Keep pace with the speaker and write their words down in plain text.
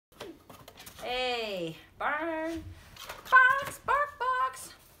Day. Bark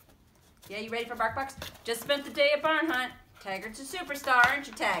box. Yeah, you ready for bark box? Just spent the day at barn hunt. Taggart's a superstar, aren't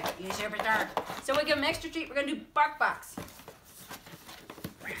you, Taggart? You superstar. So we give him extra treat. We're gonna do bark box.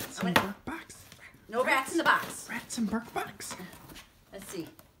 Rats and bark box. No rats in the box. Rats and bark box. Let's see.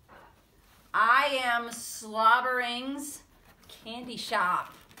 I am Slobbering's candy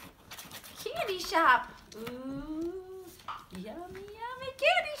shop. Candy shop. Ooh, yummy, yummy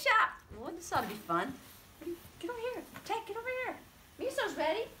candy shop. Well, this ought to be fun. Get over here. Tag, get over here. Miso's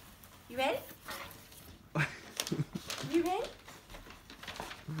ready. You ready? You ready?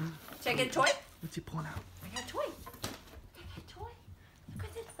 Should I get a toy? What's he pulling out? I got a toy. I got a toy. Look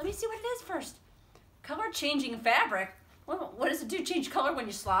at this. Let me see what it is first. Color changing fabric. Well, what does it do? Change color when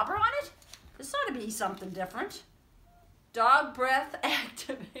you slobber on it? This ought to be something different. Dog breath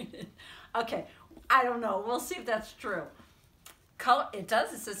activated. Okay, I don't know. We'll see if that's true. Color. It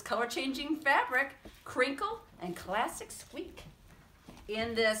does. It says color changing fabric, crinkle, and classic squeak.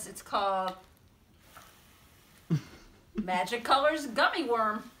 In this, it's called Magic Colors Gummy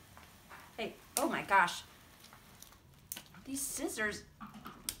Worm. Hey, oh my gosh. These scissors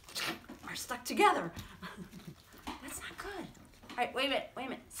are stuck together. That's not good. All right, wait a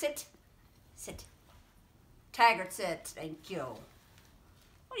minute. Sit. Sit. Taggart, sit. Thank you.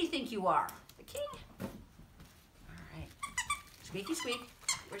 What do you think you are? The king? All right. Squeaky squeak.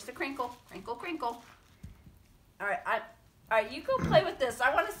 Where's the crinkle? Crinkle, crinkle. All right, you go play with this.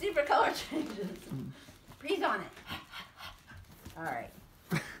 I want to see if the color changes. Breathe on it. All right.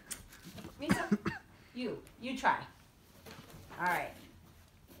 Miso, you try. All right.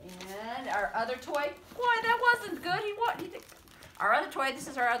 And our other toy. Boy, that wasn't good. Our other toy, this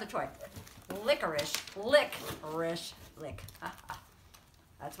is our other toy. Licorice. Licorice. Lick.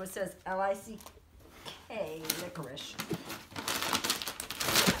 That's what it says. L-I-C-K. Licorice.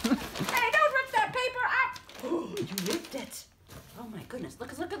 Hey, don't rip that paper up. Oh, you ripped it. Oh my goodness.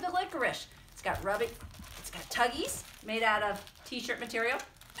 Look at the licorice. It's got rubbing. It's got tuggies made out of t-shirt material.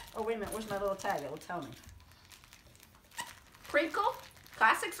 Oh, wait a minute. Where's my little tag? It will tell me. Crinkle,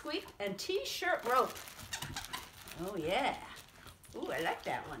 classic squeak, and t-shirt rope. Oh, yeah. Ooh, I like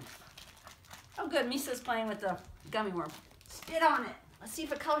that one. Oh, good. Miso's playing with the gummy worm. Spit on it. Let's see if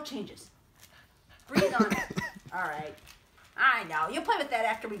the color changes. Breathe on it. All right. I know. You'll play with that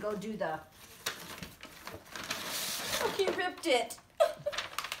after we go do the... Oh, he ripped it.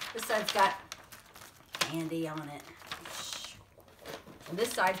 This side's got candy on it. And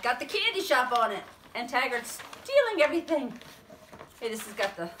this side's got the candy shop on it. And Taggart's stealing everything. Hey, this has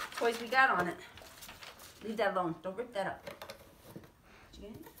got the toys we got on it. Leave that alone. Don't rip that up. Did you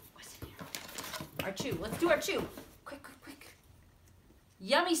get it? What's in here? Our chew. Let's do our chew. Quick, quick, quick.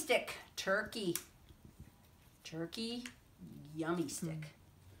 Yummy stick. Turkey. Turkey yummy stick.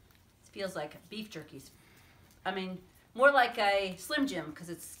 It feels like beef jerky's. I mean, more like a Slim Jim because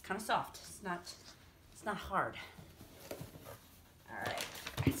it's kind of soft. It's not hard. All right.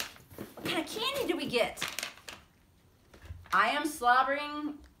 What kind of candy do we get? I am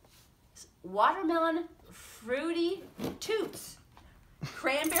Slobbering watermelon fruity toots.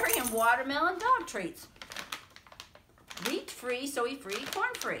 Cranberry and watermelon dog treats. Wheat-free, soy-free,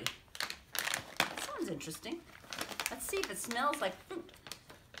 corn-free. That sounds interesting. Let's see if it smells like fruit.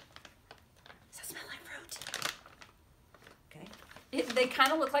 Does that smell like fruit? Okay. They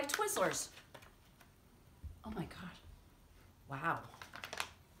kind of look like Twizzlers. Oh my God. Wow.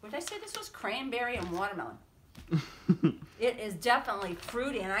 What did I say this was? Cranberry and watermelon. It is definitely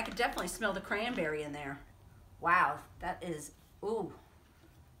fruity, and I could definitely smell the cranberry in there. Wow, that is, ooh.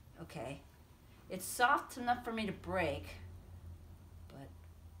 Okay. It's soft enough for me to break, but,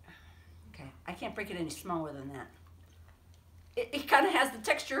 okay. I can't break it any smaller than that. It kind of has the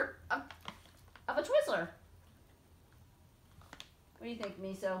texture of a Twizzler. What do you think,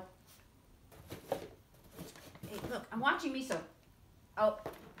 Miso? Hey, look, I'm watching Miso. Oh,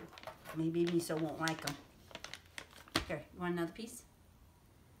 maybe Miso won't like them. Here, you want another piece?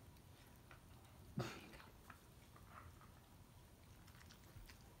 There you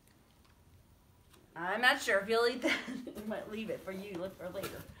go. I'm not sure if you'll eat that. We might leave it for you for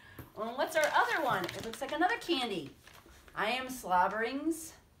later. Well, what's our other one? It looks like another candy. I am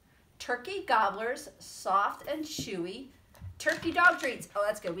Slobbering's turkey gobblers, soft and chewy. Turkey dog treats. Oh,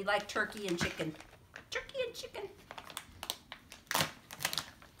 that's good. We like turkey and chicken. Turkey and chicken.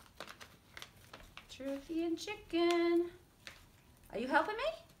 Turkey and chicken. Are you helping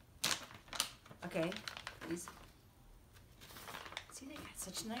me? Okay. These. See, they got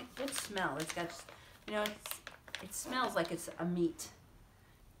such nice, good smell. It's got, you know, it smells like it's a meat.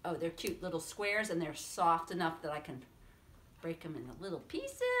 Oh, they're cute little squares, and they're soft enough that I can break them into little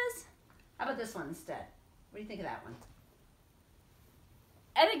pieces. How about this one instead? What do you think of that one?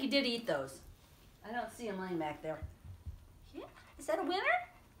 I think you did eat those. I don't see them laying back there. Yeah. Is that a winner?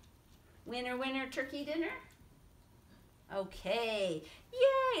 Winner, winner, turkey dinner? Okay.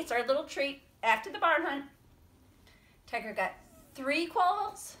 Yay! It's our little treat after the barn hunt. Taggart got 3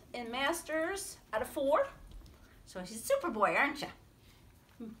 quals in Masters out of 4. So he's a super boy, aren't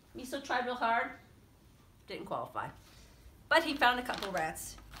you? Miso tried real hard. Didn't qualify. But he found a couple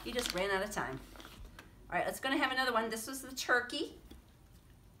rats. He just ran out of time. All right, let's go to have another one. This was the turkey.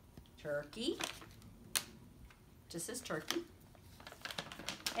 Turkey. Just says turkey.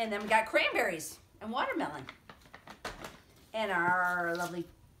 And then we got cranberries and watermelon. And our lovely,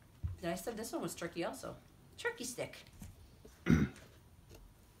 I said this one was turkey also. Turkey stick. And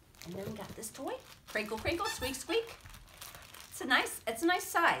then we got this toy. Crinkle, crinkle, squeak, squeak. It's a nice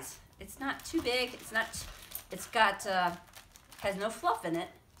size. It's not too big. It's got, has no fluff in it.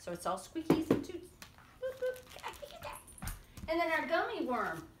 So it's all squeakies and toots. Boop, boop. And then our gummy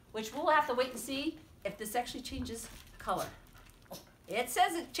worm, which we'll have to wait and see if this actually changes color. It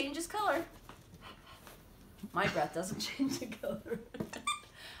says it changes color. My breath doesn't change the color.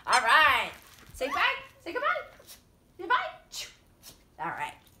 All right.